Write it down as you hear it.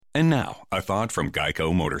And now, a thought from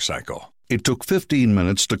Geico Motorcycle. It took 15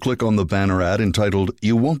 minutes to click on the banner ad entitled,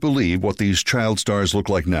 "You Won't Believe What These Child Stars Look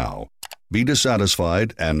Like Now." Be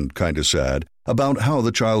dissatisfied, and kinda sad, about how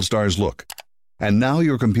the child stars look. And now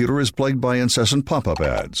your computer is plagued by incessant pop-up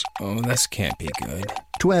ads. Oh, this can't be good.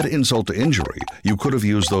 To add insult to injury, you could have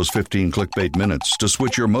used those 15 clickbait minutes to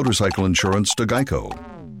switch your motorcycle insurance to Geico.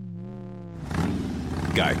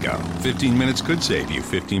 Geico. 15 minutes could save you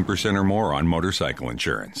 15% or more on motorcycle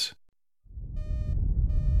insurance.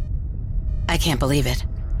 I can't believe it.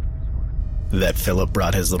 That Philip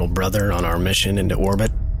brought his little brother on our mission into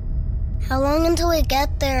orbit. How long until we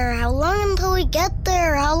get there? How long until we get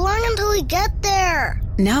there? How long until we get there?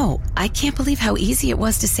 No, I can't believe how easy it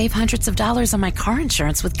was to save hundreds of dollars on my car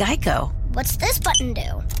insurance with Geico. What's this button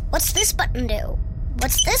do? What's this button do?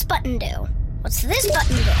 What's this button do? What's this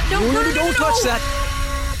button do? Don't touch that!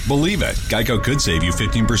 Believe it, Geico could save you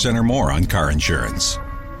 15% or more on car insurance.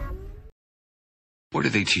 Where do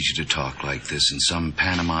they teach you to talk like this? In some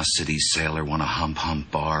Panama City sailor want a hump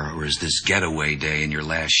bar? Or is this getaway day and your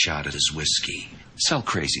last shot at his whiskey? Sell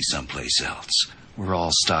crazy someplace else. We're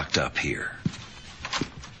all stocked up here.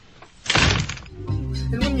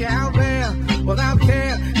 And when you're out there without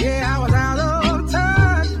care, yeah, I was out of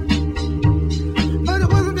touch. But it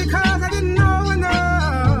wasn't because I didn't know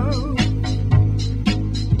enough.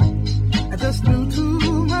 I just knew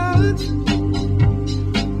too much.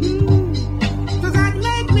 Does that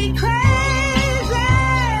make me crazy?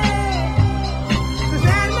 Does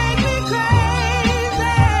that make me crazy?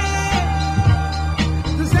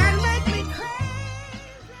 Does that make me crazy?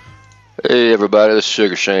 Hey everybody, this is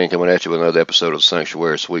Sugar Shane coming at you with another episode of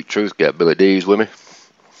Sanctuary Sweet Truth. Got Billy Dees with me.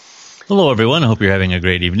 Hello everyone, I hope you're having a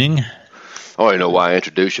great evening. I don't even know why I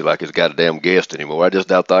introduce you like it's got a damn guest anymore. I just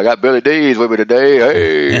now thought I got Billy Dees with me today.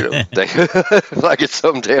 Hey, you know, like it's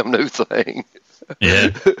some damn new thing. Yeah.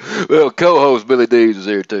 Well, co-host Billy Dees is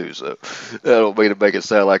here too, so I don't mean to make it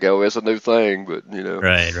sound like, oh, it's a new thing, but you know.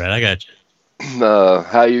 Right, I got you.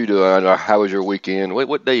 How you doing? How was your weekend?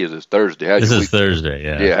 What day is this? Thursday. This is Thursday,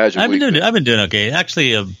 yeah. Yeah, how's your weekend? I've been doing okay.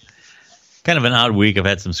 Actually, kind of an odd week. I've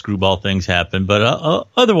had some screwball things happen, but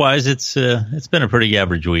otherwise, it's been a pretty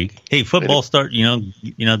average week. Hey, football start. You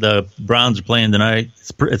know, the Browns are playing tonight.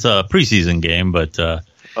 It's a preseason game, but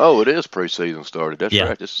oh, it is preseason started. That's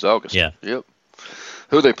right. This is August. Yeah. Yep.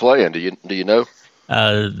 Who are they playing? Do you know?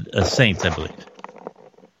 Saints, I believe.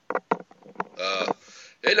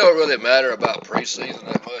 It don't really matter about preseason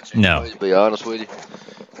that much. No. To be honest with you,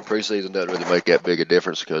 preseason doesn't really make that big a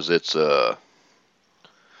difference because it's. Oh,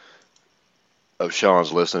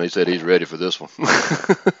 Sean's listening. He said he's ready for this one.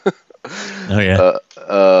 Oh yeah.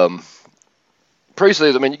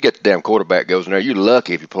 Preseason. I mean, you get the damn quarterback goes in there. You're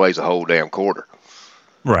lucky if he plays a whole damn quarter.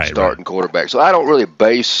 Right. Starting quarterback. So I don't really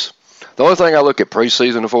base. The only thing I look at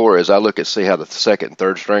preseason for is I look at see how the second and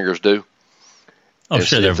third stringers do. Oh,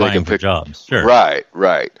 sure, they're vying for jobs. Sure.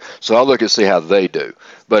 Right. So I'll look and see how they do.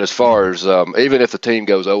 But as far as, even if the team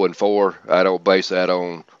goes 0-4, I don't base that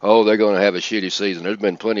on, they're going to have a shitty season. There's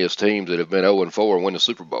been plenty of teams that have been 0-4 and win the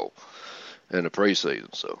Super Bowl in the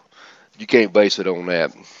preseason. So you can't base it on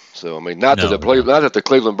that. So, I mean, not that the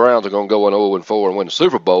Cleveland Browns are going to go 0-4 and win the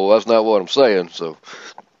Super Bowl. That's not what I'm saying. So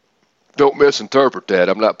don't misinterpret that.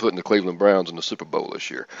 I'm not putting the Cleveland Browns in the Super Bowl this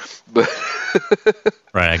year. But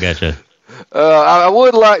right, I gotcha. I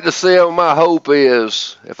would like to see them. My hope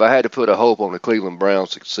is, if I had to put a hope on the Cleveland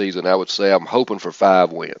Browns season, I would say I'm hoping for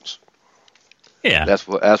 5 wins. Yeah, that's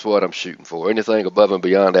what I'm shooting for. Anything above and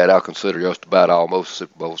beyond that, I'll consider just about almost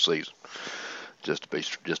Super Bowl season. Just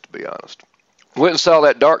to be honest, went and saw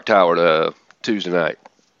that Dark Tower Tuesday night.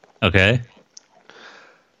 Okay.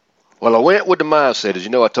 Well, I went with the mindset, as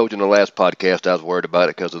you know, I told you in the last podcast, I was worried about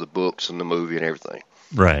it because of the books and the movie and everything.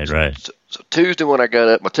 Right. So Tuesday when I got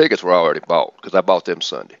up, my tickets were already bought because I bought them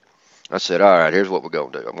Sunday. I said, all right, here's what we're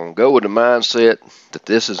going to do. I'm going to go with the mindset that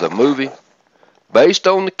this is a movie based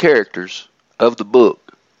on the characters of the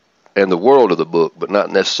book and the world of the book, but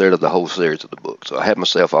not necessarily the whole series of the book. So I had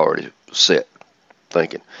myself already set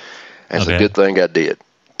thinking. And it's a good thing I did.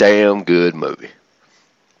 Damn good movie.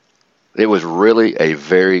 It was really a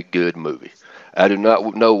very good movie. I do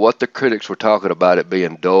not know what the critics were talking about it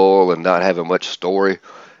being dull and not having much story.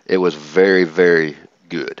 It was very, very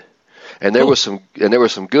good. And there was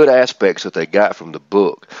some good aspects that they got from the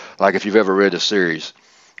book. Like if you've ever read the series,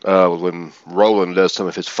 when Roland does some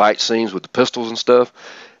of his fight scenes with the pistols and stuff,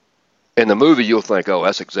 in the movie you'll think, oh,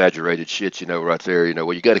 that's exaggerated shit, right there.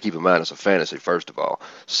 Well, you got to keep in mind it's a fantasy, first of all.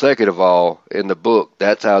 Second of all, in the book,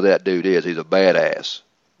 that's how that dude is. He's a badass.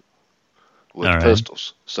 with All right.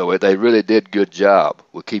 pistols. So they really did good job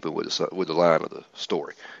with keeping with the line of the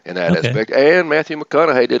story in that Okay. aspect. And Matthew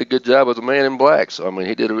McConaughey did a good job as the Man in Black. So I mean,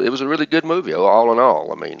 it was a really good movie all in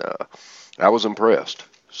all. I mean, I was impressed.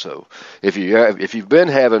 So if you've been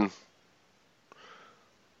having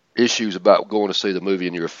issues about going to see the movie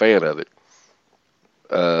and you're a fan of it,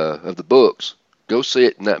 of the books, go see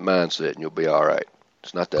it in that mindset and you'll be all right.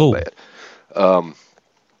 It's not that Cool. bad.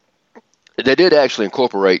 They did actually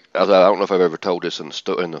incorporate. I don't know if I've ever told this in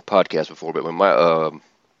the podcast before, but when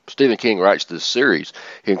Stephen King writes this series,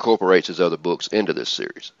 he incorporates his other books into this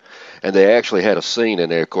series, and they actually had a scene in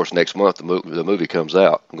there. Of course, next month the movie comes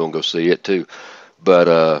out. I'm gonna go see it too,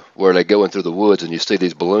 but where they go in through the woods and you see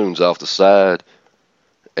these balloons off the side,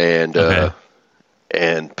 and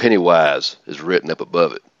and Pennywise is written up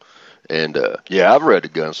above it, and yeah, I've read The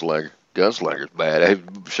Gunslinger. Gunslinger's bad.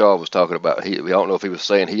 Shaw was talking about. I don't know if he was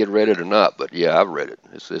saying he had read it or not, but yeah, I've read it.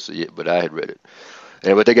 But I had read it.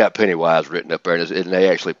 But they got Pennywise written up there, and they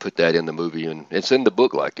actually put that in the movie, and it's in the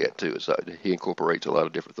book like that too. It's he incorporates a lot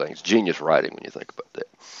of different things. Genius writing when you think about that.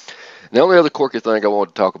 And the only other quirky thing I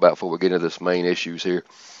wanted to talk about before we get into this main issues here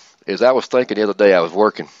is I was thinking the other day I was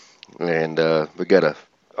working, and we got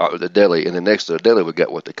the deli, and then next to the deli we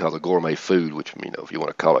got what they call the gourmet food, which, if you want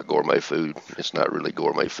to call it gourmet food, it's not really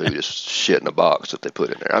gourmet food. It's shit in a box that they put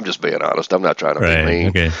in there. I'm just being honest. I'm not trying to be mean.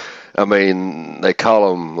 Okay. I mean, they call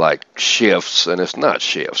them like chefs, and it's not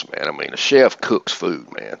chefs, man. I mean, a chef cooks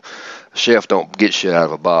food, man. A chef don't get shit out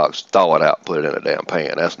of a box, thaw it out, and put it in a damn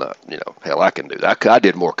pan. That's not, hell, I can do that. I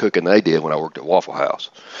did more cooking than they did when I worked at Waffle House.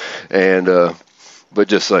 And, but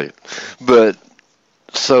just saying. But,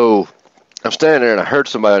 so I'm standing there and I heard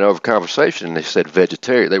somebody over conversation and they said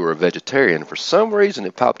vegetarian. They were a vegetarian. For some reason,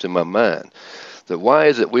 it popped in my mind that why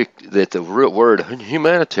is it that the real word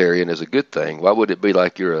humanitarian is a good thing? Why would it be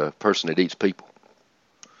like you're a person that eats people?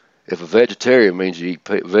 If a vegetarian means you eat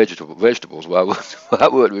vegetables, why wouldn't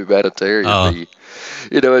it be vegetarian? Be?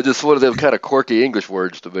 It's just one of them kind of quirky English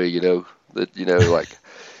words to me. That like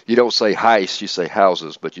you don't say heist, you say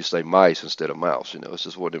houses, but you say mice instead of mouse. It's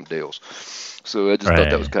just one of them deals. So I just thought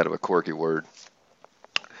that was kind of a quirky word.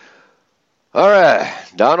 All right,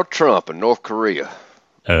 Donald Trump in North Korea.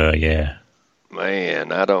 Yeah.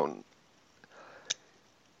 Man, I don't.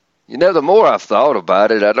 The more I've thought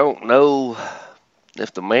about it, I don't know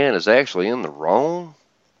if the man is actually in the wrong.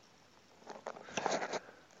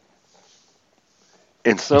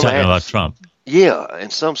 You're talking about Trump. Yeah, in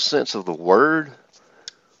some sense of the word.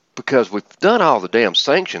 Because we've done all the damn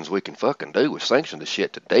sanctions we can fucking do. We've sanctioned the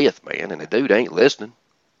shit to death, man, and the dude ain't listening.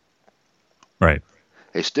 Right.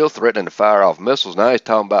 He's still threatening to fire off missiles. Now he's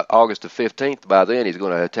talking about August the 15th. By then he's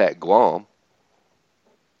going to attack Guam.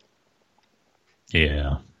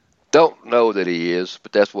 Yeah. Don't know that he is,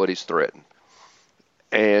 but that's what he's threatened.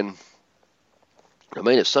 And,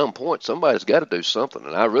 at some point, somebody's got to do something.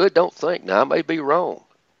 And I really don't think, now I may be wrong,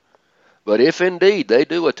 but if indeed they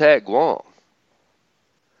do attack Guam,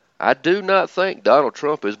 I do not think Donald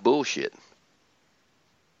Trump is bullshitting.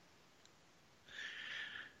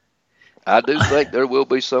 I do think there will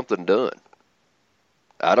be something done.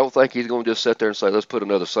 I don't think he's going to just sit there and say, let's put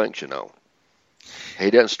another sanction on.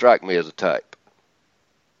 He doesn't strike me as a type.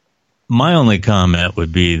 My only comment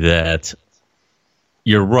would be that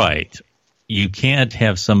you're right. You can't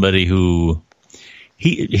have somebody who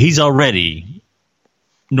he's already,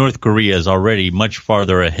 North Korea is already much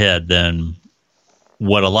farther ahead than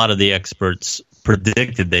what a lot of the experts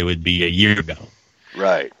predicted they would be a year ago.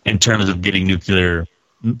 Right. In terms of getting nuclear,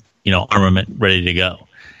 armament ready to go.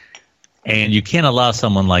 And you can't allow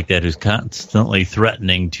someone like that who's constantly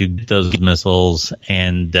threatening to get those missiles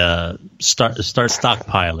and start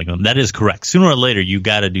stockpiling them. That is correct. Sooner or later, you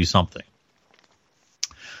got to do something.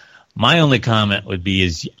 My only comment would be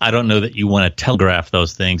is I don't know that you want to telegraph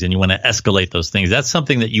those things and you want to escalate those things. That's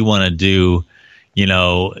something that you want to do,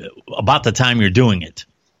 about the time you're doing it.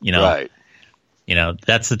 Right.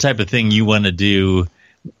 That's the type of thing you want to do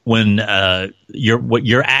when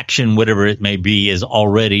your action, whatever it may be, is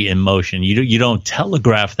already in motion. You don't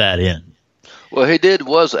telegraph that in. Well,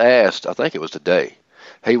 was asked, I think it was today.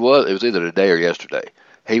 It was either today or yesterday.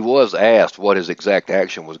 He was asked what his exact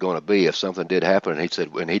action was going to be if something did happen, and he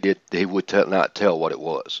said he would not tell what it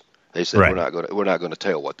was. He said, right. we're not going to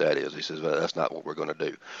tell what that is. He says, well, that's not what we're going to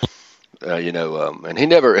do. And he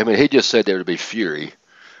never, he just said there would be fury,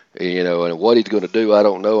 and what he's going to do, I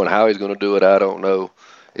don't know, and how he's going to do it, I don't know.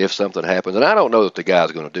 If something happens, and I don't know that the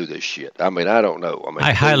guy's going to do this shit. I don't know.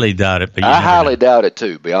 I highly doubt it. But I highly doubt it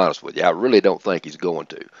too. To be honest with you, I really don't think he's going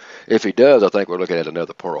to. If he does, I think we're looking at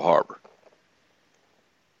another Pearl Harbor.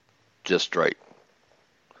 Just straight.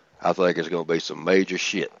 I think it's going to be some major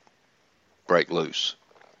shit. break loose.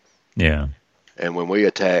 Yeah. And when we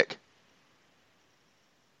attack,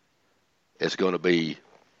 it's going to be,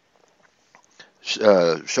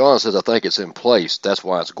 Sean says, I think it's in place. That's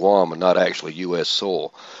why it's Guam and not actually U.S.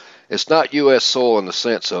 soil. It's not U.S. soil in the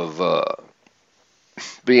sense of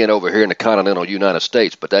being over here in the continental United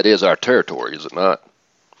States, but that is our territory, is it not?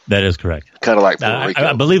 That is correct. Kind of like Puerto Rico.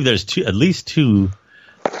 I believe there's at least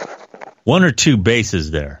one or two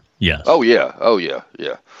bases there. Yes. Oh yeah.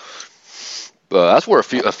 That's where a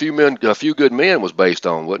few good men was based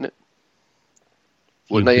on, wasn't it?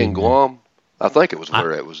 Wasn't they in Guam? I think it was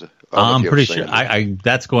where it was. I'm pretty sure.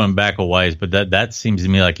 That's going back a ways, but that seems to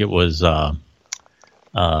me like it was Cuba.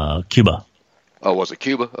 Oh, was it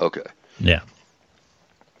Cuba? Okay. Yeah.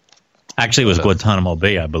 Actually, it was Guantanamo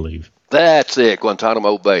Bay, I believe. That's it,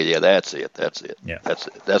 Guantanamo Bay. Yeah, that's it. Yeah. That's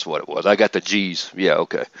it. That's what it was. I got the G's. Yeah,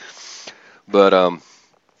 okay. But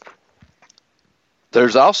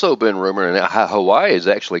there's also been rumor, and Hawaii has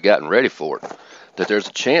actually gotten ready for it, that there's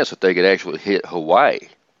a chance that they could actually hit Hawaii.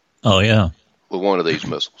 Oh, yeah. With one of these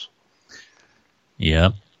missiles.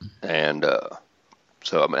 Yep. And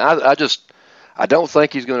so, I mean, I don't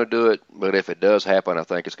think he's going to do it, but if it does happen, I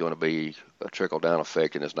think it's going to be a trickle-down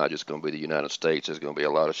effect, and it's not just going to be the United States. There's going to be a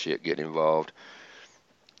lot of shit getting involved.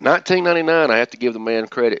 1999, I have to give the man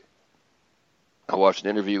credit. I watched an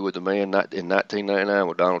interview with the man in 1999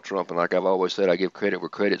 with Donald Trump, and like I've always said, I give credit where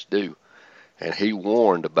credit's due. And he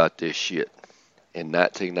warned about this shit in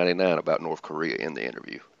 1999 about North Korea in the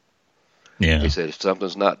interview. Yeah. He said, if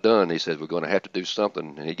something's not done, he said, we're going to have to do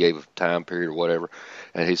something. And he gave a time period or whatever.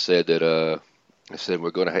 And he said that,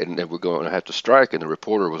 we're going to have to strike. And the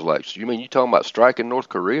reporter was like, so you mean you talking about striking North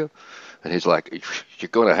Korea? And he's like, you're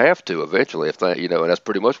going to have to eventually, if that, and that's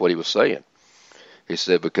pretty much what he was saying. He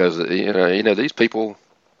said, because, these people,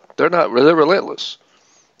 they're relentless.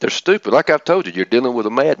 They're stupid. Like I've told you, you're dealing with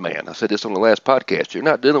a madman. I said this on the last podcast. You're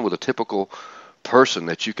not dealing with a typical person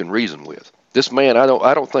that you can reason with. This man, I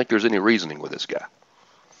don't think there's any reasoning with this guy.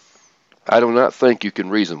 I do not think you can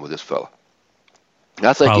reason with this fella.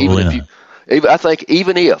 I think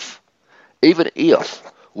even if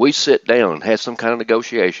we sit down and had some kind of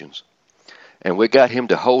negotiations, and we got him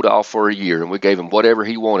to hold off for a year, and we gave him whatever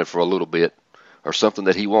he wanted for a little bit, or something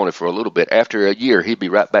that he wanted for a little bit, after a year he'd be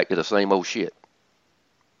right back to the same old shit.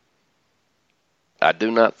 I do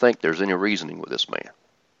not think there's any reasoning with this man.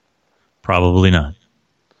 Probably not.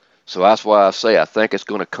 So that's why I say I think it's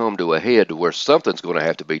going to come to a head to where something's going to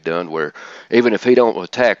have to be done, where even if he don't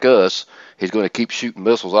attack us, he's going to keep shooting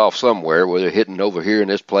missiles off somewhere, whether they're hitting over here in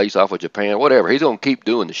this place, off of Japan, whatever. He's going to keep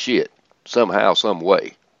doing the shit somehow, some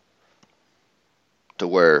way, to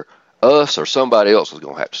where us or somebody else is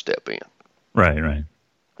going to have to step in. Right.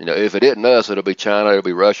 If it isn't us, it'll be China, it'll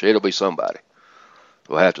be Russia, it'll be somebody.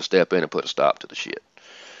 We'll have to step in and put a stop to the shit.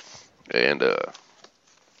 And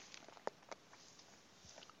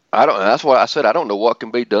that's why I said I don't know what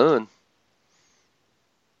can be done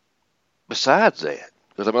besides that.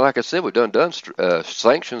 Because, like I said, we've done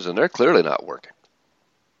sanctions, and they're clearly not working.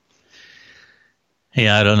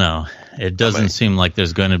 Yeah, I don't know. It doesn't seem like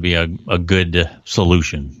there's going to be a good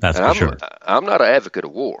solution, that's for sure. I'm not an advocate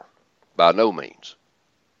of war, by no means.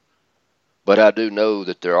 But I do know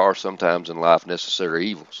that there are sometimes in life necessary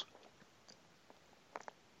evils.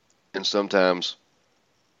 And sometimes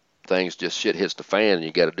things just shit hits the fan, and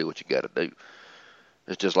you got to do what you got to do.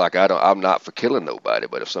 It's just like I'm not for killing nobody,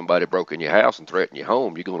 but if somebody broke in your house and threatened your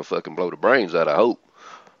home, you're going to fucking blow the brains out of hope.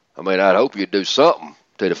 I'd hope you'd do something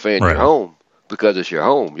to defend your home, because it's your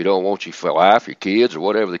home. You don't want your wife, your kids, or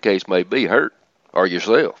whatever the case may be hurt, or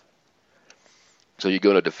yourself. So you're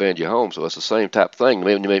going to defend your home. So it's the same type of thing.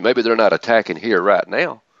 Maybe they're not attacking here right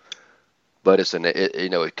now, but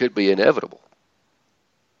it could be inevitable.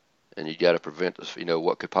 And you got to prevent this,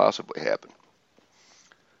 what could possibly happen.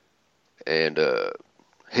 And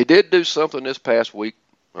he did do something this past week,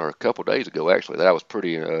 or a couple days ago, actually, that I was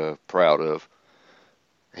pretty proud of.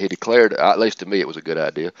 He declared, at least to me it was a good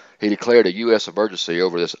idea, he declared a U.S. emergency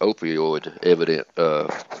over this opioid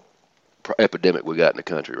epidemic we got in the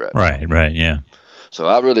country right now. Right, yeah. So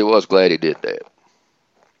I really was glad he did that,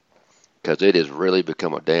 because it has really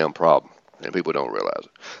become a damn problem, and people don't realize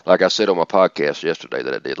it. Like I said on my podcast yesterday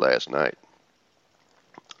that I did last night,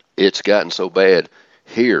 it's gotten so bad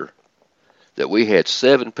here that we had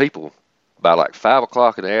 7 people by like 5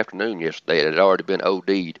 o'clock in the afternoon yesterday that had already been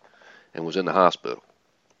OD'd and was in the hospital.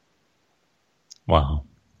 Wow.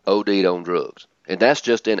 OD'd on drugs. And that's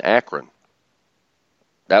just in Akron.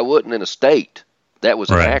 That wasn't in a state. That was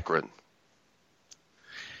in Akron.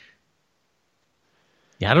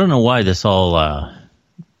 Yeah, I don't know why this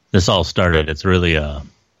all started. It's really a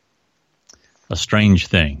strange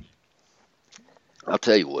thing. I'll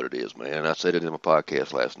tell you what it is, man. I said it in my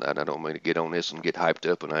podcast last night. I don't mean to get on this and get hyped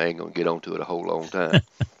up, and I ain't going to get onto it a whole long time.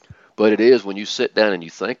 But it is when you sit down and you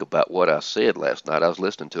think about what I said last night. I was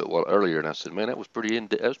listening to it earlier, and I said, man, that was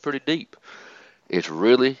pretty deep. It's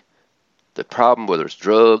really the problem, whether it's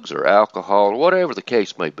drugs or alcohol or whatever the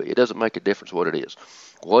case may be. It doesn't make a difference what it is.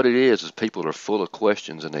 What it is people are full of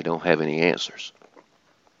questions and they don't have any answers.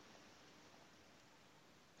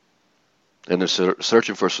 And they're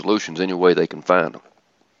searching for solutions any way they can find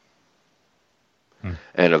them.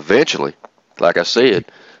 And eventually, like I said,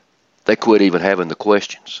 they quit even having the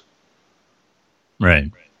questions.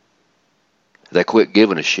 Right. They quit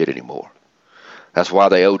giving a shit anymore. That's why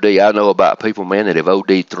they OD. I know about people, man, that have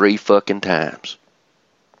OD'd 3 fucking times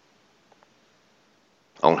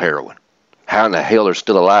on heroin. How in the hell they're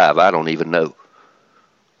still alive, I don't even know.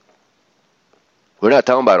 We're not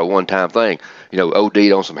talking about a one-time thing,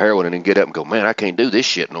 OD'd on some heroin and then get up and go, man, I can't do this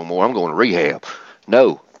shit no more. I'm going to rehab.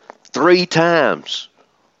 No, 3 times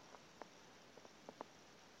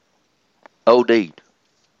OD'd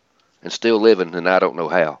and still living, and I don't know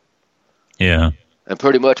how. Yeah. And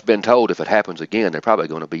pretty much been told if it happens again, they're probably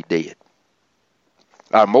going to be dead.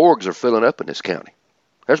 Our morgues are filling up in this county.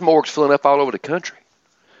 There's morgues filling up all over the country.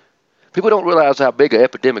 People don't realize how big an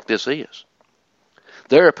epidemic this is.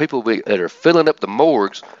 There are people that are filling up the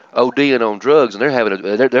morgues, ODing on drugs, and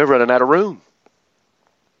they're running out of room.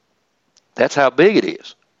 That's how big it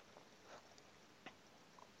is.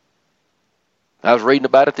 I was reading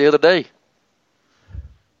about it the other day.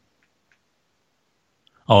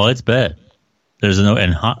 Oh, it's bad.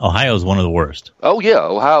 And Ohio's one of the worst. Oh yeah,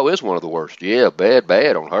 Ohio is one of the worst. Yeah,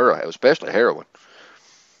 bad on her, especially heroin.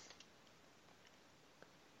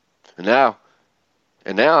 And now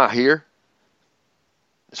I hear.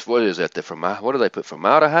 What is that? What do they put,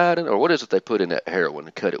 formaldehyde in, or what is it they put in that heroin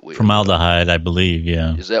to cut it with? Formaldehyde, I believe.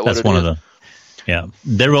 Yeah, is that what that's one is? Of the? Yeah,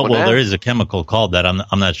 there is a chemical called that.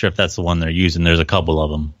 I'm not sure if that's the one they're using. There's a couple of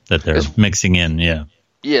them that they're mixing in. Yeah.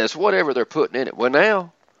 Yeah, it's whatever they're putting in it. Well,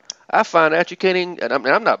 now I find out you can't even. And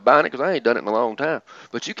I'm not buying it because I ain't done it in a long time.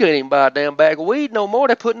 But you can't even buy a damn bag of weed no more.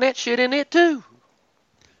 They're putting that shit in it too.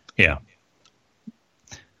 Yeah.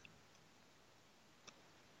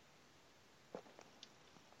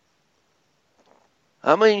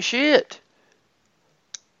 I mean, shit.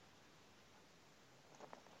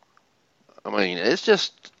 I mean, it's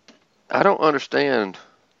just, I don't understand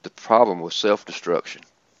the problem with self-destruction.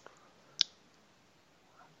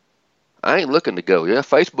 I ain't looking to go. Yeah,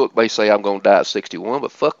 Facebook may say I'm going to die at 61,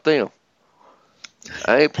 but fuck them.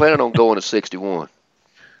 I ain't planning on going at 61.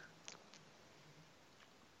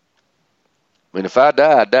 I mean, if I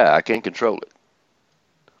die, I die. I can't control it.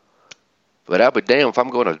 But I'll be damned if I'm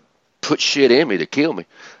going to put shit in me to kill me.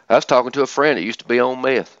 I was talking to a friend that used to be on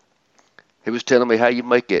meth. He was telling me how you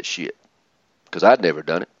make that shit. Because I'd never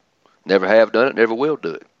done it. Never have done it, never will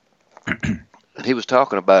do it. And he was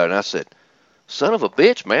talking about it, and I said, son of a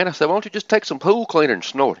bitch, man. I said, why don't you just take some pool cleaner and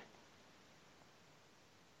snort it?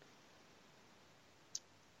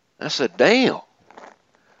 I said, damn. I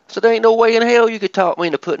said, there ain't no way in hell you could talk me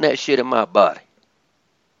into putting that shit in my body.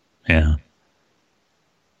 Yeah.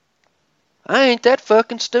 I ain't that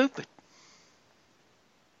fucking stupid.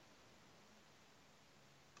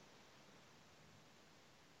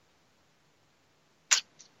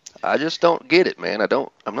 I just don't get it, man.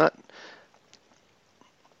 I'm not.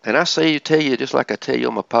 And I tell you just like I tell you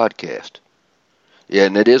on my podcast. Yeah,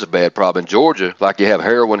 and it is a bad problem. In Georgia, like you have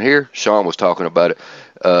heroin here, Sean was talking about it,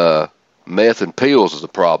 meth and pills is a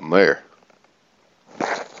problem there.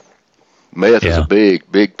 Meth is a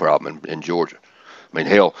big, big problem in Georgia. I mean,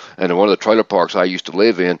 hell, and in one of the trailer parks I used to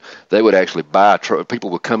live in, they would actually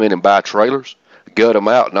people would come in and buy trailers, gut them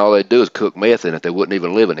out, and all they'd do is cook meth in it. They wouldn't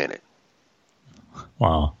even living in it.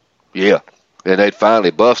 Wow. Yeah. And they'd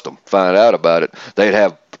finally bust them, find out about it. They'd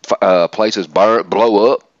have places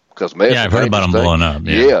blow up because meth. Yeah, I've heard about them blowing up.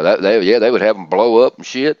 Yeah, they would have them blow up and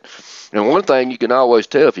shit. And one thing you can always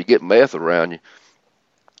tell if you get meth around you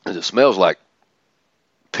is it smells like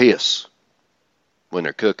piss when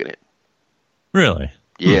they're cooking it. Really?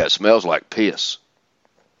 Yeah, it smells like piss.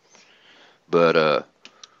 But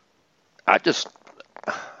I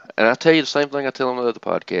tell you the same thing I tell on the other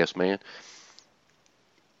podcast, man.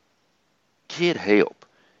 Get help.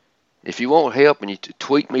 If you want help and you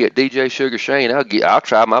tweet me at DJ Sugar Shane, I'll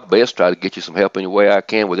try my best to try to get you some help any way I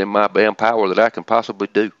can within my damn power that I can possibly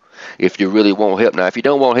do. If you really want help. Now, if you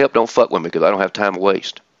don't want help, don't fuck with me because I don't have time to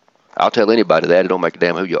waste. I'll tell anybody that. It don't make a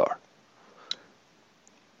damn who you are.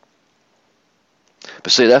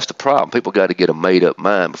 But see, that's the problem. People got to get a made-up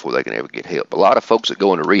mind before they can ever get help. A lot of folks that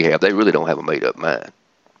go into rehab, they really don't have a made-up mind.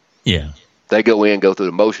 Yeah. They go in, go through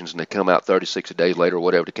the motions, and they come out 30, 60 days later, or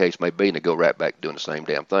whatever the case may be, and they go right back doing the same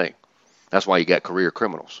damn thing. That's why you got career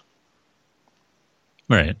criminals.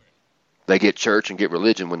 Right. They get church and get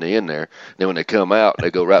religion when they're in there. Then when they come out,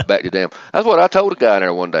 they go right back to damn. That's what I told a guy in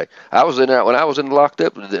there one day. I was in there when I was locked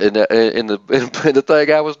up in the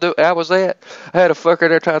thing I was at. I had a fucker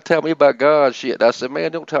there trying to tell me about God shit. I said,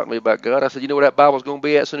 man, don't talk to me about God. I said, you know where that Bible's going to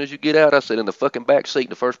be at as soon as you get out? I said, in the fucking back seat.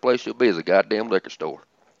 The first place you'll be is a goddamn liquor store.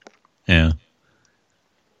 Yeah.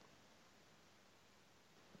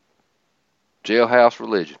 Jailhouse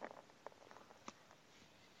religion.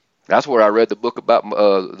 That's where I read the book about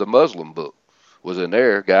the Muslim book. Was in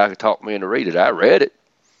there. A guy taught me to read it. I read it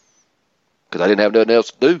because I didn't have nothing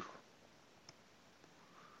else to do.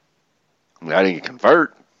 I mean, I didn't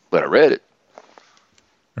convert, but I read it.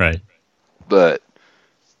 Right. But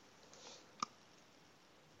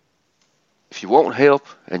if you want help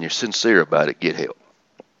and you're sincere about it, get help.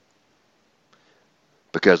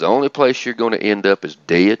 Because the only place you're going to end up is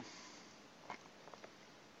dead.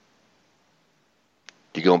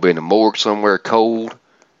 You're going to be in the morgue somewhere cold,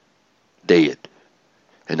 dead.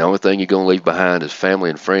 And the only thing you're going to leave behind is family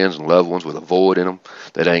and friends and loved ones with a void in them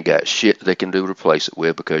that ain't got shit they can do to replace it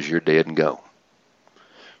with because you're dead and gone.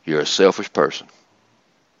 You're a selfish person.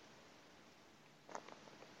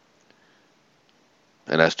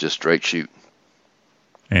 And that's just straight shooting.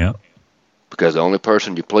 Yeah. Because the only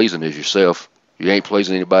person you're pleasing is yourself. You ain't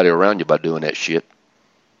pleasing anybody around you by doing that shit.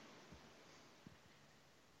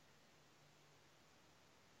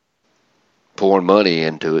 Pouring money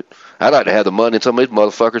into it. I'd like to have the money some of these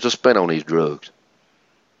motherfuckers to spend on these drugs.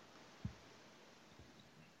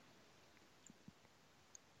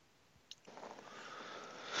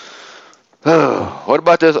 What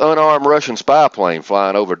about this unarmed Russian spy plane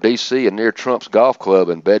flying over D.C. and near Trump's golf club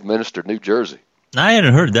in Bedminster, New Jersey? I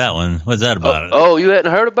hadn't heard that one. What's that about? Oh, you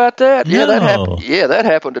hadn't heard about that? No. Yeah, that happened. Yeah, that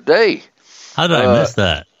happened today. How did I miss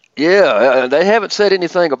that? Yeah, they haven't said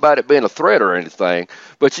anything about it being a threat or anything,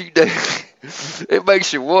 but it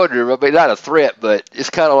makes you wonder. I mean, not a threat, but it's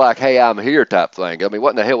kind of like, hey, I'm here type thing. I mean, what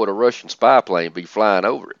in the hell would a Russian spy plane be flying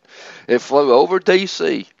over it? It flew over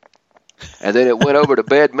D.C., and then it went over to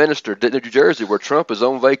Bedminster, New Jersey, where Trump is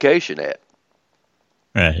on vacation at.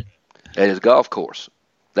 Right. At his golf course.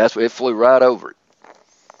 That's where it flew right over it.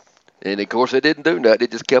 And, of course, it didn't do nothing.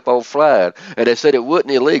 It just kept on flying. And they said it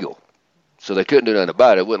wasn't illegal. So they couldn't do nothing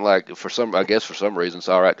about it. It wasn't like, for some reason, it's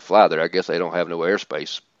all right to fly there. I guess they don't have no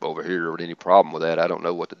airspace over here or any problem with that. I don't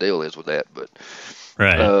know what the deal is with that. But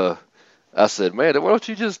right. I said, man, why don't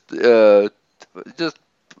you just, it's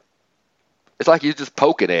like you're just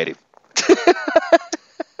poking at him.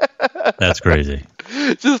 That's crazy.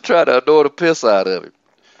 Just try to annoy the piss out of him.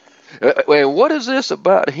 And what is this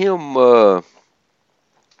about him?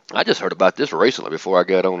 I just heard about this recently before I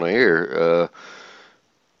got on the air.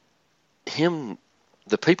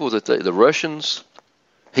 The people the Russians,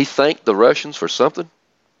 he thanked the Russians for something?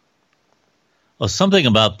 Well, something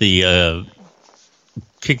about the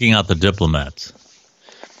kicking out the diplomats.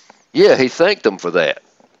 Yeah, he thanked them for that.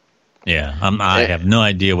 Yeah, I have no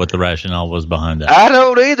idea what the rationale was behind that. I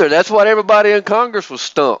don't either. That's what everybody in Congress was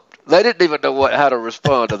stumped. They didn't even know how to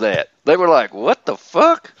respond to that. They were like, what the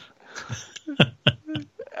fuck?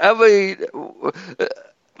 I mean,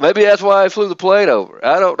 maybe that's why I flew the plane over.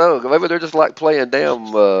 I don't know. Maybe they're just like playing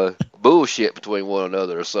damn bullshit between one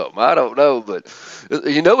another or something. I don't know, but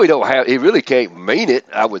he really can't mean it,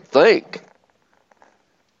 I would think.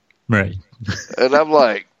 Right. And I'm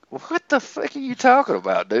like, what the fuck are you talking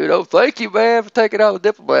about, dude? Oh, thank you, man, for taking all the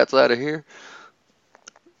diplomats out of here.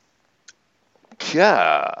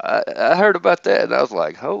 God, I heard about that, and I was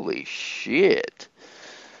like, holy shit.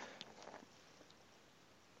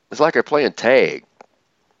 It's like they're playing tag.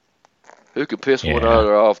 Who can piss one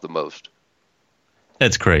another off the most?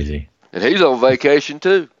 That's crazy. And he's on vacation,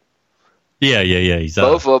 too. Yeah. He's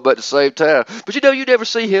both of them at the same time. But you never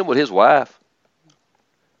see him with his wife.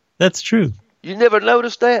 That's true. You never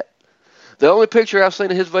noticed that? The only picture I've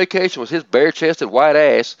seen of his vacation was his bare-chested white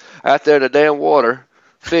ass out there in the damn water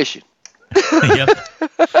fishing. Yep.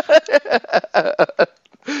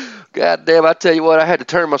 God damn, I tell you what, I had to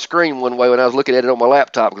turn my screen one way when I was looking at it on my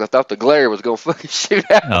laptop because I thought the glare was going to fucking shoot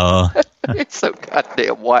out. Oh. It's so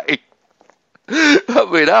goddamn white. I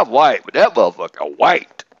mean, I'm white, but that motherfucker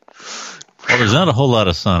white. Well, there's not a whole lot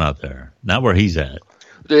of sun out there. Not where he's at.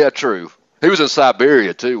 Yeah, true. He was in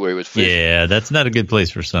Siberia, too, where he was fishing. Yeah, that's not a good place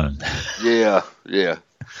for sun. Yeah.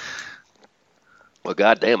 Well,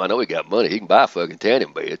 goddamn, I know he got money. He can buy a fucking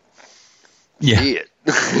tanning bed. Yeah. Shit.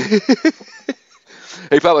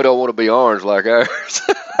 He probably don't want to be orange like ours.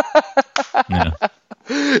 Yeah.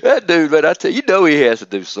 That dude, man, I tell you, he has to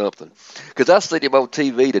do something. Because I seen him on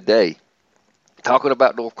TV today talking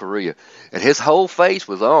about North Korea, and his whole face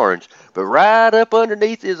was orange, but right up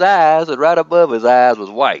underneath his eyes and right above his eyes was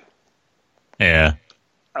white. Yeah.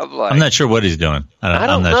 I'm not sure what he's doing. I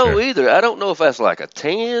don't know either. I don't know if that's like a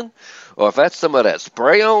tan or if that's some of that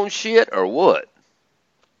spray-on shit or what.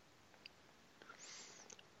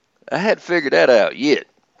 I hadn't figured that out yet.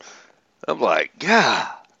 I'm like, God.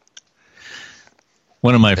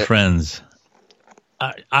 One of my friends,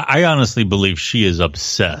 I honestly believe she is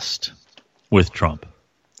obsessed with Trump.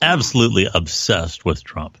 Absolutely obsessed with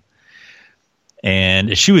Trump.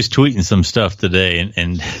 And she was tweeting some stuff today,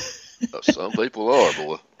 and some people are,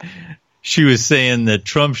 boy. She was saying that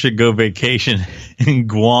Trump should go vacation in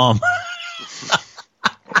Guam.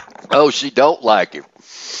 Oh, she don't like him.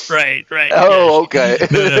 Right. Oh, okay.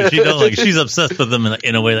 No, she don't like. She's obsessed with him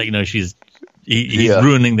in a way that he's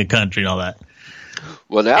ruining the country and all that.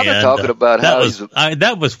 Well, now they're talking about how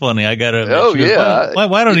that was funny. I got to. Oh yeah.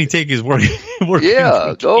 Why don't he take his work?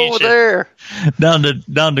 Yeah, go over there down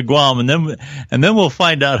to Guam, and then we'll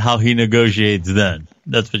find out how he negotiates. Then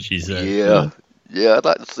that's what she said. Yeah, I'd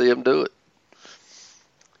like to see him do it.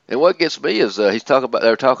 And what gets me is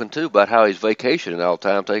they're talking too about how he's vacationing all the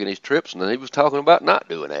time, taking these trips, and then he was talking about not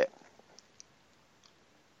doing that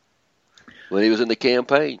when he was in the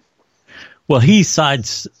campaign. Well, he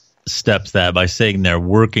sidesteps that by saying they're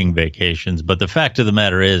working vacations, but the fact of the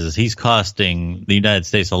matter is he's costing the United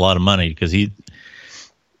States a lot of money because these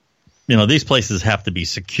places have to be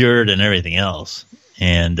secured and everything else,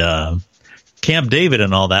 and Camp David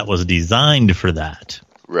and all that was designed for that,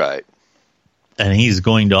 right? And he's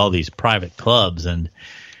going to all these private clubs, and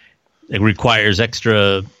it requires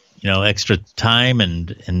extra time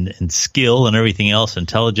and skill and everything else,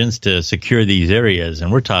 intelligence to secure these areas.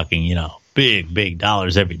 And we're talking, big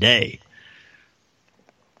dollars every day.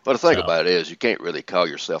 But the thing about it is, you can't really call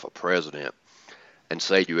yourself a president and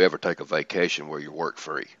say you ever take a vacation where you work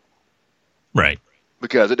free. Right.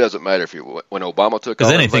 Because it doesn't matter when Obama took all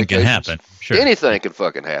the anything can happen. Sure. Anything can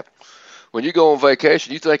fucking happen. When you go on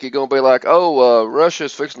vacation, you think you're going to be like,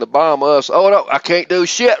 Russia's fixing to bomb us. Oh, no, I can't do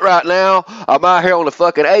shit right now. I'm out here on the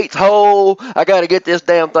fucking 8th hole. I got to get this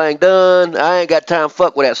damn thing done. I ain't got time to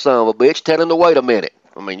fuck with that son of a bitch. Tell him to wait a minute.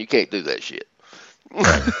 I mean, you can't do that shit.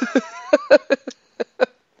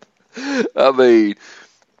 I mean,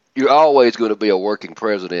 you're always going to be a working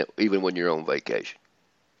president even when you're on vacation.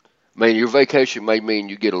 I mean, your vacation may mean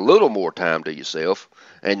you get a little more time to yourself,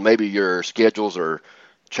 and maybe your schedules are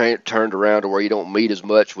turned around to where you don't meet as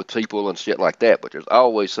much with people and shit like that, but there's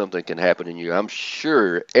always something can happen in you. I'm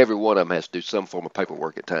sure every one of them has to do some form of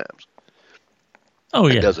paperwork at times. Oh,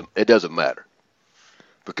 yeah. It doesn't matter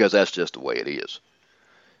because that's just the way it is.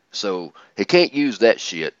 So he can't use that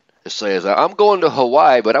shit. It says, I'm going to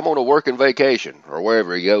Hawaii, but I'm on a working vacation, or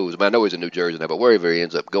wherever he goes. I mean, I know he's in New Jersey now, but wherever he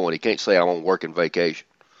ends up going, he can't say I'm on working vacation.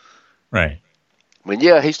 Right. I mean,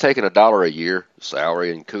 yeah, he's taking $1 a year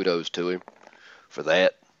salary, and kudos to him for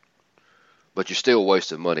that. But you're still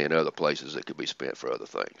wasting money in other places that could be spent for other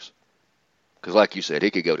things. Because, like you said,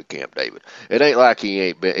 he could go to Camp David. It ain't like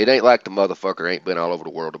it ain't like the motherfucker ain't been all over the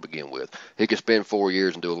world to begin with. He could spend 4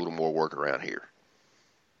 years and do a little more work around here.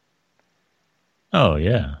 Oh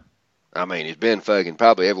yeah. I mean, he's been fucking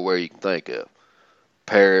probably everywhere you can think of.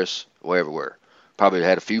 Paris, everywhere. Probably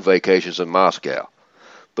had a few vacations in Moscow.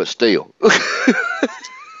 But still.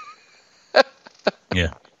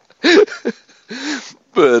 Yeah.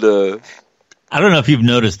 But I don't know if you've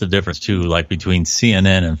noticed the difference too, like between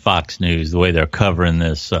CNN and Fox News, the way they're covering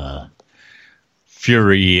this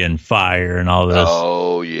fury and fire and all this.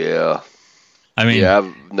 Oh yeah. I mean, yeah,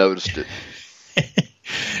 I've noticed it.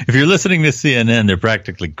 If you're listening to CNN, they're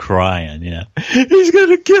practically crying. Yeah, he's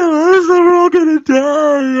gonna kill us. We're all gonna die.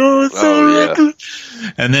 Oh, it's so reckless.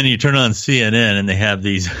 Yeah. And then you turn on CNN, and they have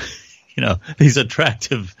these, these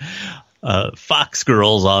attractive Fox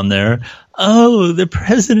girls on there. Oh, the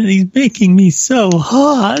president, he's making me so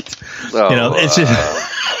hot. Oh, it's just,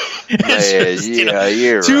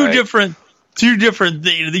 you're two right. different.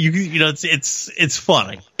 It's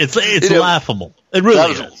funny. It's laughable. It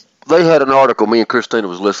really is. They had an article. Me and Christina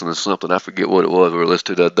was listening to something. I forget what it was. We were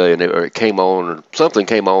listening to the other day, and it came on, or something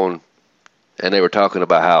came on, and they were talking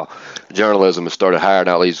about how journalism has started hiring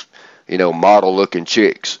all these, model-looking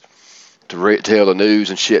chicks to tell the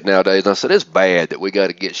news and shit nowadays. And I said, it's bad that we got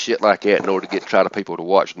to get shit like that in order to try to people to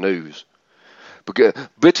watch news. Because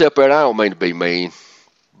bitch up there, and I don't mean to be mean,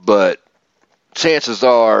 but chances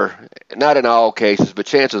are, not in all cases, but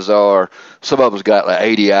chances are, some of them's got like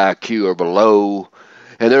 80 IQ or below.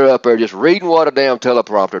 And they're up there just reading what a damn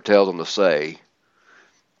teleprompter tells them to say.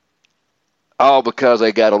 All because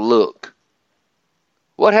they got a look.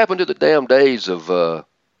 What happened to the damn days of,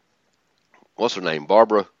 what's her name,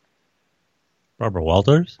 Barbara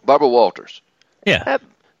Walters? Barbara Walters. Yeah.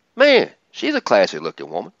 Man, she's a classy-looking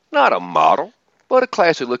woman. Not a model, but a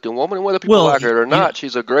classy-looking woman. And whether people like her or not,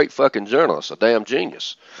 she's a great fucking journalist, a damn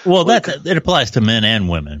genius. Well, it applies to men and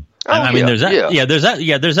women. I mean, there's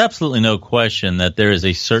absolutely no question that there is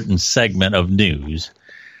a certain segment of news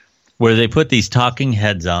where they put these talking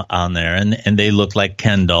heads on there, and they look like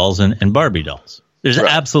Ken dolls and Barbie dolls. There's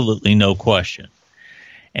absolutely no question.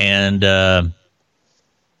 And,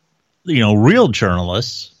 real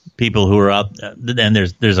journalists, people who are out, and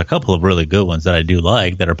there's a couple of really good ones that I do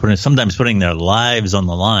like that are sometimes putting their lives on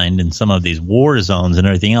the line in some of these war zones and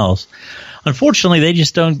everything else. Unfortunately,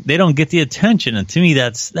 they don't get the attention, and to me,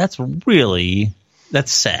 that's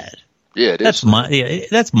sad. Yeah, it is.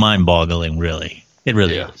 That's mind-boggling, really. It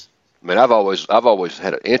really is. I mean, I've always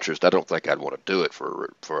had an interest. I don't think I'd want to do it for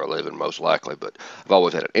a living, most likely, but I've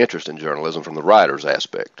always had an interest in journalism from the writer's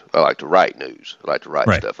aspect. I like to write news. I like to write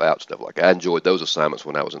stuff out, stuff like that. I enjoyed those assignments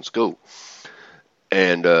when I was in school.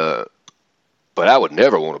 And but I would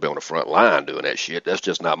never want to be on the front line doing that shit. That's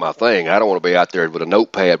just not my thing. I don't want to be out there with a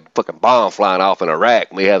notepad, fucking bomb flying off in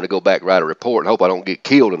Iraq, me having to go back and write a report and hope I don't get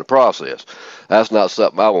killed in the process. That's not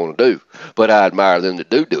something I want to do. But I admire them that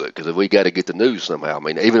do it, because if we got to get the news somehow. I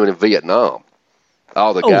mean, even in Vietnam,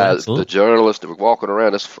 all the guys, absolutely. The journalists that were walking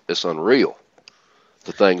around, it's unreal,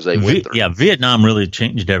 the things they went through. Yeah, Vietnam really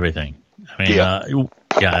changed everything. I mean,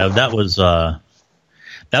 that was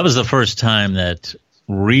the first time that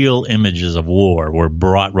real images of war were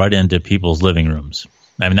brought right into people's living rooms.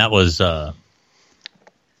 I mean, that was a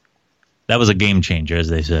game changer, as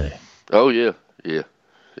they say. Oh yeah.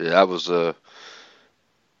 I was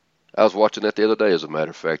watching that the other day, as a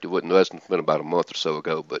matter of fact. It's been about a month or so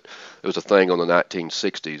ago, but it was a thing on the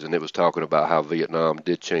 1960s, and it was talking about how Vietnam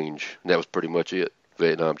did change. And that was pretty much it.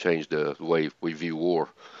 Vietnam changed the way we view war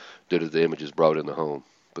due to the images brought in the home,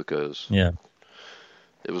 because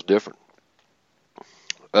it was different.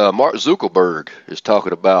 Mark Zuckerberg is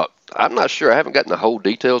talking about, I'm not sure, I haven't gotten the whole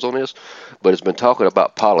details on this, but it's been talking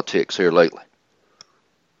about politics here lately.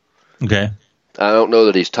 Okay. I don't know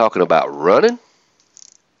that he's talking about running.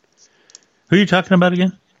 Who are you talking about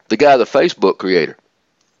again? The guy, the Facebook creator.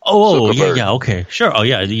 Oh, yeah, okay. Sure. Oh,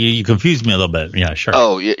 yeah, you confused me a little bit. Yeah, sure.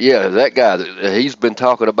 Oh, yeah, that guy, he's been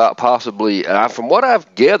talking about possibly, from what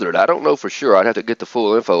I've gathered, I don't know for sure, I'd have to get the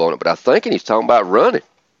full info on it, but I'm thinking he's talking about running.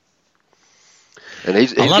 And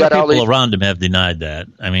he's a lot got of people around him have denied that.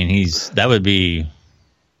 I mean, that'd be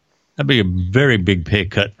a very big pay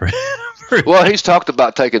cut for him. Well, he's talked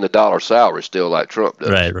about taking the dollar salary still, like Trump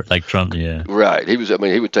does. Right, like Trump, yeah. Right. He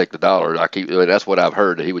would take the dollar. That's what I've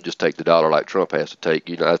heard, that he would just take the dollar like Trump has to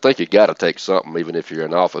take. I think you got to take something, even if you're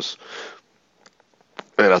in office.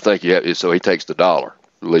 And I think so he takes the dollar,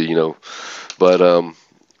 But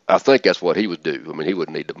I think that's what he would do. I mean, he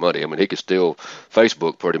wouldn't need the money. I mean, he could still,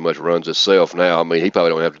 Facebook pretty much runs itself now. I mean, he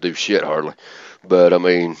probably don't have to do shit hardly. But, I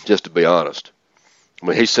mean, just to be honest, I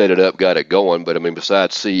mean, he set it up, got it going, but, I mean,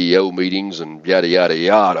 besides CEO meetings and yada, yada,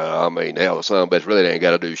 yada, I mean, hell, the son of a bitch really ain't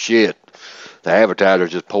got to do shit. The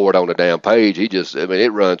advertisers just pour it on the damn page.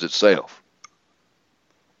 It runs itself.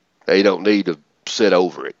 They don't need to sit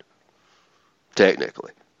over it,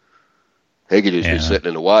 technically. He could just be sitting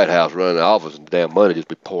in the White House running the office, and the damn money just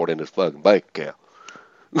be poured in his fucking bank account.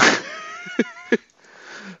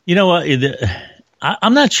 You know what?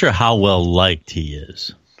 I'm not sure how well liked he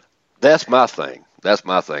is. That's my thing.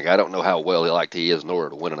 I don't know how well liked he is in order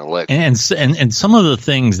to win an election. And some of the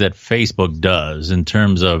things that Facebook does in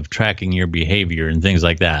terms of tracking your behavior and things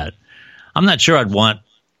like that, I'm not sure I'd want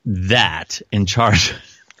that in charge.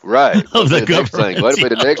 Right. Of the government. That'd be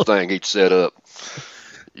the next thing he'd set up.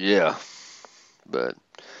 Yeah. But,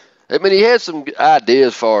 I mean, he had some ideas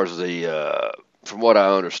as far as from what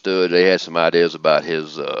I understood, they had some ideas about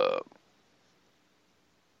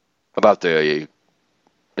about the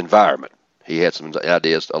environment. He had some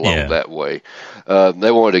ideas along that way.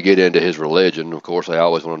 They wanted to get into his religion. Of course, they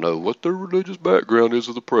always want to know what their religious background is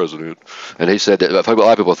of the president. And he said that a lot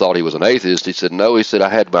of people thought he was an atheist. He said, no,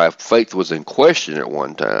 my faith was in question at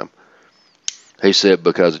one time. He said,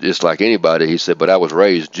 because just like anybody, he said, but I was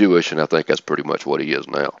raised Jewish, and I think that's pretty much what he is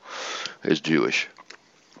now, is Jewish.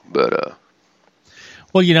 But,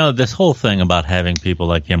 well, this whole thing about having people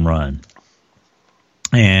like him run,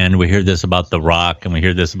 and we hear this about The Rock, and we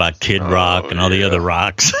hear this about Kid Rock and all the other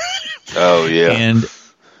rocks. Oh, yeah.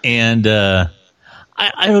 And I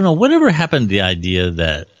don't know, whatever happened to the idea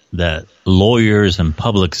that lawyers and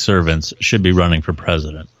public servants should be running for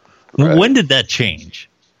president? Right. When did that change?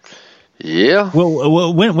 Yeah.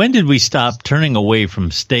 Well, when did we stop turning away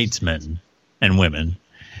from statesmen and women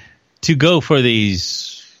to go for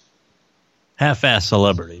these half-assed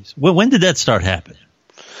celebrities? When did that start happening?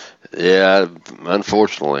 Yeah,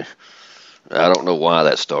 unfortunately, I don't know why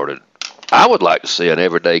that started. I would like to see an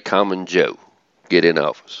everyday common Joe get in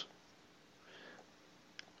office.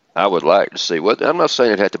 I would like to see, I'm not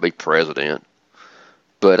saying it had to be president,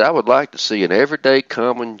 but I would like to see an everyday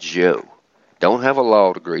common Joe. Don't have a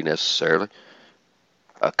law degree necessarily.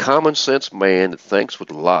 A common sense man that thinks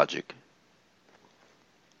with logic.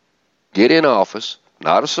 Get in office,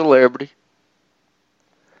 not a celebrity.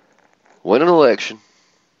 Win an election.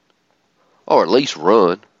 Or at least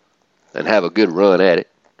run, and have a good run at it.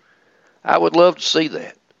 I would love to see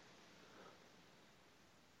that.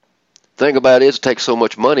 Thing about it is, it takes so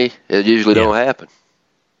much money, it usually don't happen.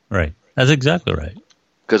 Right. That's exactly right.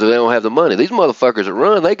 Because they don't have the money. These motherfuckers that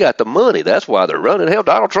run, they got the money. That's why they're running. Hell,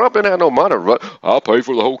 Donald Trump didn't have no money to run. I'll pay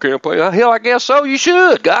for the whole campaign. Hell, I guess so. You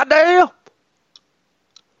should. Goddamn.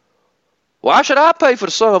 Why should I pay for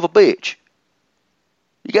the son of a bitch?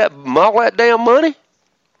 You got all that damn money?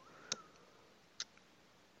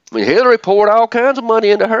 I mean, Hillary poured all kinds of money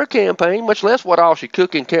into her campaign, much less what all she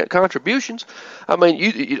took in contributions. I mean,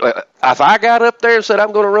 if I got up there and said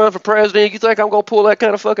I'm going to run for president, you think I'm going to pull that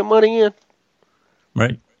kind of fucking money in?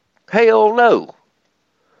 Right. Hell no.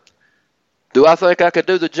 Do I think I could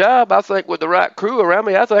do the job? I think with the right crew around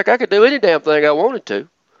me, I think I could do any damn thing I wanted to.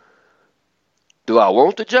 Do I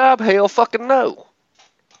want the job? Hell fucking no.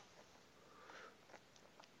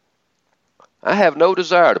 I have no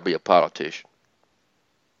desire to be a politician.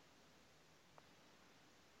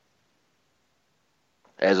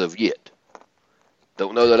 As of yet.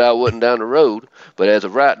 Don't know that I wouldn't down the road, but as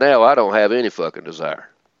of right now, I don't have any fucking desire.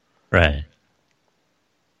 Right.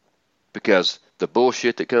 Because the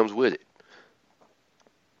bullshit that comes with it.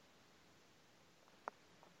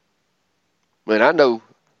 I mean, I know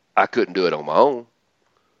I couldn't do it on my own,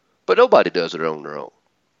 but nobody does it on their own.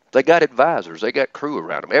 They got advisors. They got crew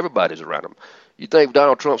around them. Everybody's around them. You think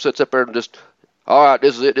Donald Trump sits up there and just, all right,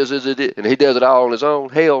 this is it, and he does it all on his own?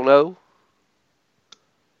 Hell no.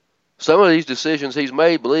 Some of these decisions he's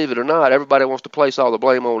made, believe it or not, everybody wants to place all the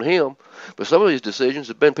blame on him, but some of these decisions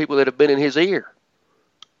have been people that have been in his ear.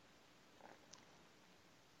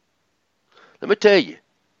 Let me tell you,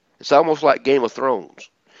 it's almost like Game of Thrones.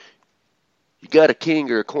 You got a king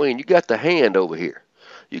or a queen, you got the hand over here.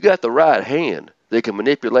 You got the right hand that can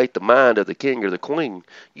manipulate the mind of the king or the queen.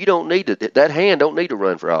 You don't need to, that hand don't need to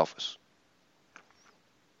run for office.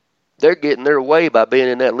 They're getting their way by being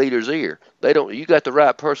in that leader's ear. You got the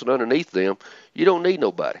right person underneath them. You don't need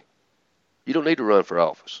nobody. You don't need to run for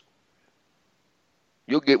office.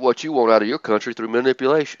 You'll get what you want out of your country through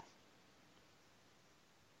manipulation.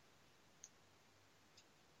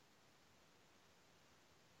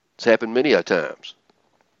 It's happened many a times.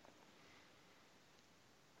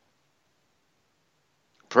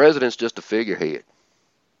 President's just a figurehead.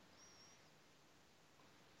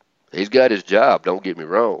 He's got his job, don't get me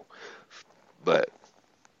wrong. But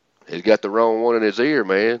he's got the wrong one in his ear,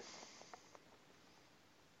 man.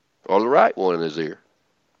 Or the right one in his ear.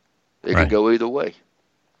 It can go either way.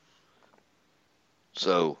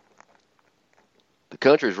 So, the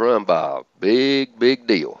country's run by a big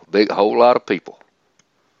deal. A whole lot of people.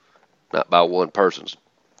 Not by one person's.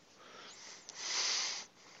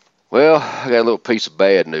 Well, I got a little piece of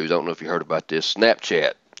bad news. I don't know if you heard about this.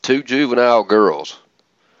 Snapchat. 2 juvenile girls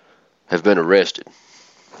have been arrested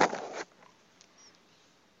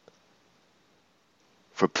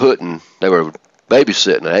for they were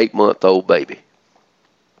babysitting an 8-month-old baby.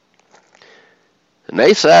 And they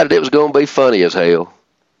decided it was going to be funny as hell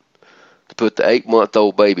to put the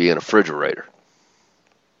 8-month-old baby in a refrigerator.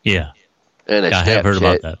 Yeah. And I have heard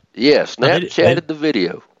about that. Yeah, Snapchatted the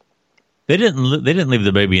video. They didn't leave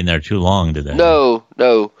the baby in there too long, did they? No.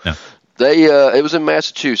 They it was in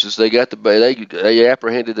Massachusetts. They got they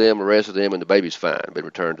apprehended them, arrested them, and the baby's fine. Been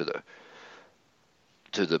returned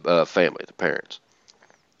to the family, the parents.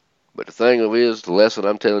 But the thing is, the lesson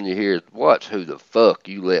I'm telling you here is watch who the fuck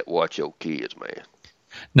you let watch your kids, man.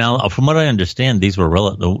 Now, from what I understand, these were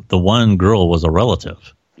the one girl was a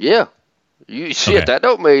relative. Yeah. That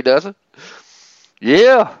don't mean nothing.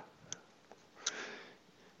 Yeah.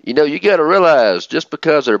 You know, you got to realize just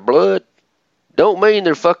because they're blood don't mean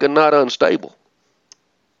they're fucking not unstable.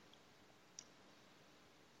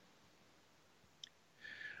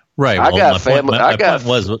 Right. I got family.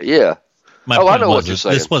 Yeah. My I point know what was you're that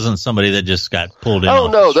saying. This wasn't somebody that just got pulled in. Oh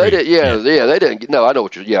off no, the they street. didn't. Yeah, they didn't. No, I know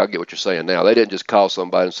what you're. Yeah, I get what you're saying now. They didn't just call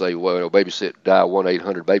somebody and say, "Well, babysit, dial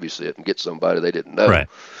 1-800-babysit," and get somebody they didn't know. Right.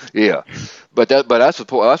 Yeah, but that's the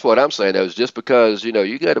point. That's what I'm saying. Though, is just because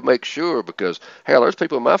you got to make sure because hell, there's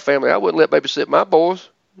people in my family I wouldn't let babysit my boys.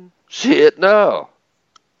 Shit, no.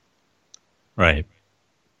 Right.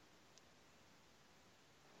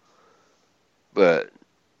 But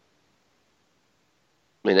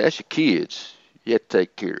I mean, that's your kids. You have to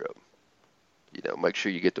take care of them. Make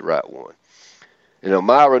sure you get the right one. In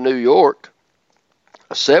Elmira, New York,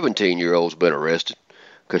 a 17-year-old's been arrested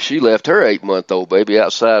because she left her 8-month-old baby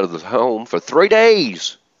outside of the home for 3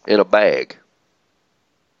 days in a bag.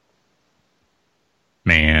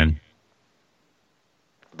 Man.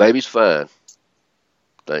 Baby's fine.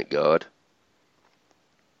 Thank God.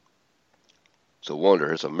 It's a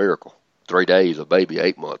wonder. It's a miracle. 3 days, a baby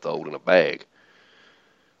 8-month-old in a bag.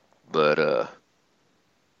 But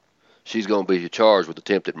she's going to be charged with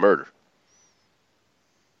attempted murder.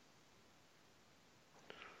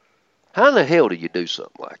 How in the hell do you do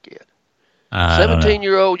something like that?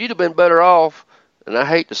 17-year-old, you'd have been better off, and I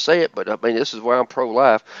hate to say it, but I mean, this is why I'm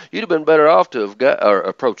pro-life. You'd have been better off to have got,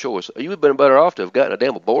 or pro-choice, you would have been better off to have gotten a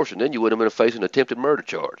damn abortion, then you would have been facing an attempted murder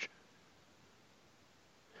charge.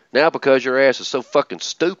 Now, because your ass is so fucking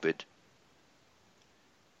stupid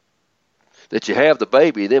that you have the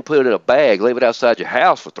baby and then put it in a bag, leave it outside your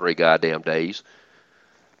house for 3 goddamn days.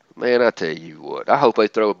 Man, I tell you what, I hope they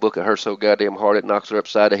throw a book at her so goddamn hard it knocks her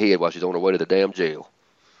upside the head while she's on her way to the damn jail.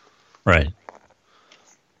 Right.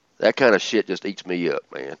 That kind of shit just eats me up,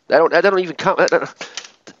 man. That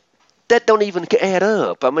don't even add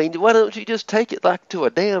up. I mean, why don't you just take it like to a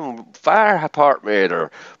damn fire department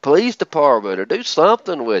or police department or do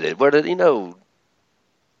something with it where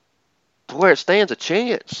it stands a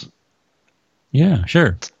chance. Yeah,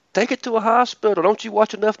 sure. Take it to a hospital. Don't you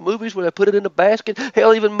watch enough movies where they put it in a basket?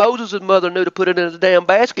 Hell, even Moses' mother knew to put it in a damn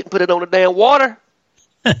basket and put it on the damn water.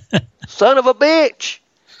 Son of a bitch.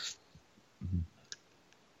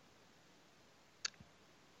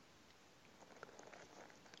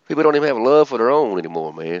 People don't even have love for their own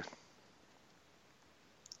anymore, man.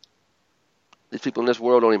 These people in this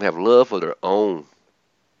world don't even have love for their own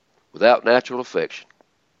without natural affection.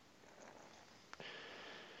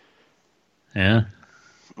 Yeah.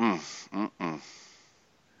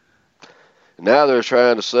 Now they're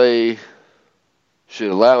trying to say,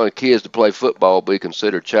 should allowing kids to play football be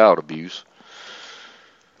considered child abuse?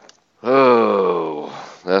 Oh,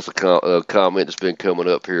 that's a comment that's been coming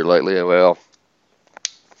up here lately. Well,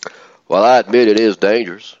 while I admit it is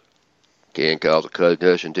dangerous, can cause a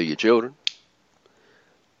concussion to your children,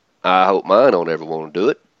 I hope mine don't ever want to do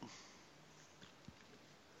it.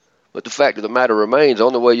 But the fact of the matter remains, the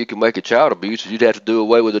only way you can make a child abuse is you'd have to do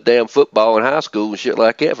away with the damn football in high school and shit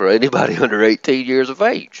like that for anybody under 18 years of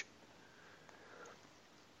age.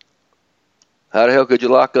 How the hell could you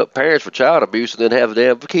lock up parents for child abuse and then have the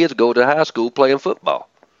damn kids go to high school playing football?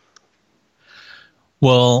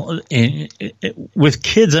 Well, with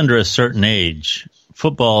kids under a certain age,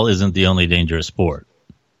 football isn't the only dangerous sport.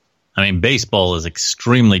 I mean, baseball is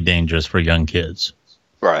extremely dangerous for young kids.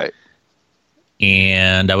 Right.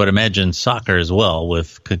 And I would imagine soccer as well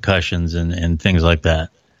with concussions and things like that.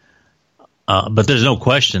 But there's no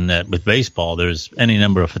question that with baseball, there's any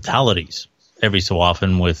number of fatalities every so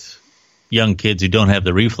often with young kids who don't have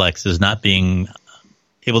the reflexes not being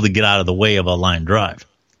able to get out of the way of a line drive.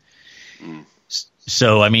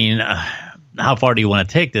 So, I mean, how far do you want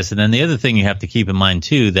to take this? And then the other thing you have to keep in mind,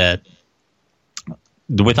 too, that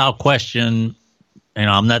without question,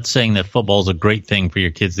 I'm not saying that football is a great thing for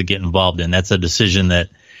your kids to get involved in. That's a decision that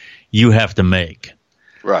you have to make.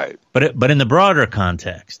 Right. But in the broader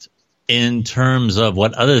context, in terms of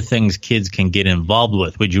what other things kids can get involved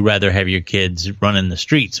with, would you rather have your kids run in the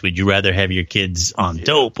streets? Would you rather have your kids on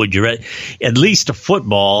dope? Would you at least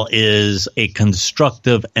football is a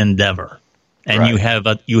constructive endeavor, and right.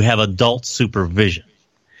 you have adult supervision.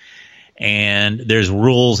 And there's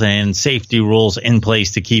rules and safety rules in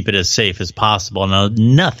place to keep it as safe as possible. Now,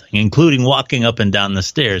 nothing, including walking up and down the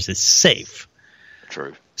stairs, is safe.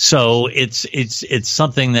 True. So it's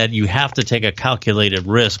something that you have to take a calculated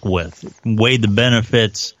risk with, weigh the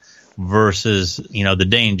benefits versus the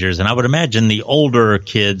dangers. And I would imagine the older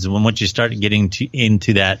kids, once you start getting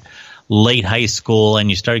into that late high school and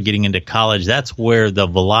you start getting into college, that's where the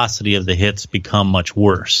velocity of the hits become much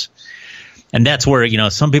worse. And that's where,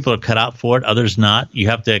 some people are cut out for it, others not. You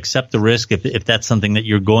have to accept the risk if that's something that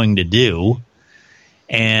you're going to do.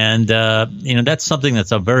 And, that's something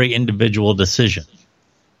that's a very individual decision.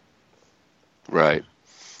 Right.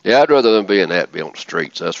 Yeah, I'd rather than be in that, be on the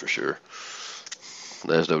streets, that's for sure.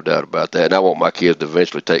 There's no doubt about that. And I want my kids to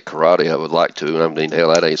eventually take karate. I would like to. I mean,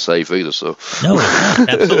 hell, that ain't safe either. So no, it's not.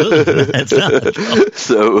 Absolutely, it's not.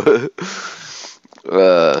 So,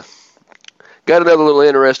 got another little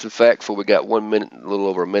interesting fact before we got 1 minute, a little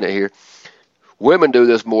over a minute here. Women do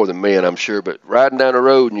this more than men, I'm sure. But riding down the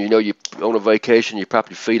road and you on a vacation, you prop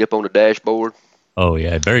your feet up on the dashboard. Oh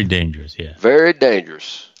yeah, very dangerous. Yeah, very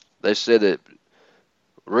dangerous. They said that.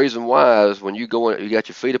 The reason why is when you got your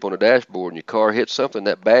feet up on the dashboard and your car hits something,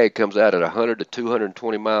 that bag comes out at 100 to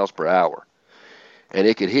 220 miles per hour. And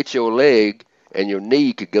it could hit your leg and your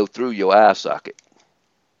knee could go through your eye socket.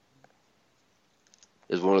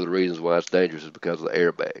 Is one of the reasons why it's dangerous is because of the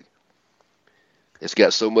airbag. It's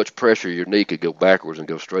got so much pressure your knee could go backwards and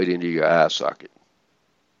go straight into your eye socket.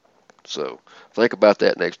 So think about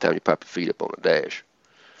that next time you pop your feet up on the dash.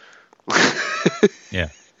 Yeah.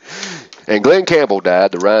 And Glenn Campbell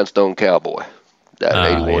died, the Rhinestone Cowboy. Died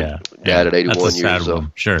at 81. Yeah. Died at 81 That's a years sad old.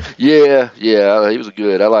 one. Sure. Yeah, he was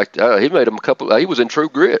good. I liked. He made him a couple. He was in True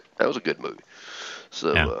Grit. That was a good movie.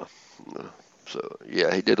 So,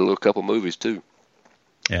 he did a couple movies too.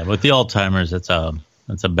 Yeah, with the Alzheimer's, that's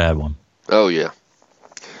a bad one. Oh yeah.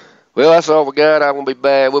 Well, that's all we got. I'm gonna be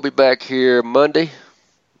back. We'll be back here Monday.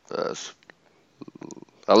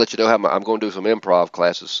 I'll let you know how I'm going to do some improv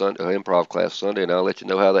class Sunday, and I'll let you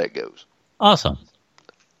know how that goes. Awesome.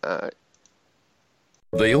 All right.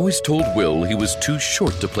 They always told Will he was too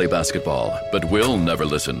short to play basketball, but Will never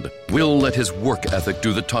listened. Will let his work ethic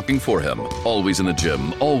do the talking for him. Always in the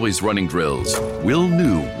gym, always running drills. Will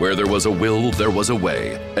knew where there was a will, there was a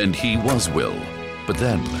way, and he was Will. But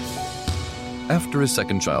then, after his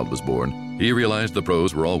second child was born, he realized the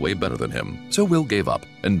pros were all way better than him. So Will gave up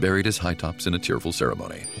and buried his high tops in a tearful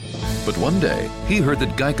ceremony. But one day, he heard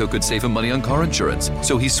that Geico could save him money on car insurance,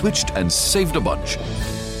 so he switched and saved a bunch,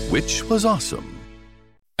 which was awesome.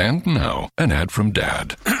 And now, an ad from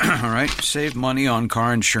Dad. All right, save money on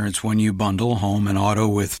car insurance when you bundle home and auto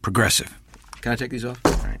with Progressive. Can I take these off?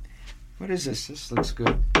 All right. What is this? This looks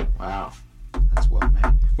good. Wow, that's well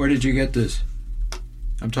made. Where did you get this?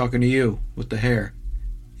 I'm talking to you with the hair.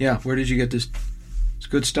 Yeah, where did you get this? It's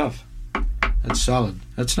good stuff. That's solid.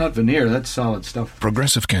 That's not veneer, that's solid stuff.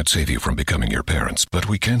 Progressive can't save you from becoming your parents, but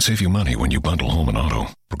we can save you money when you bundle home and auto.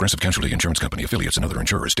 Progressive Casualty Insurance Company, affiliates, and other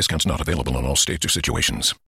insurers. Discounts not available in all states or situations.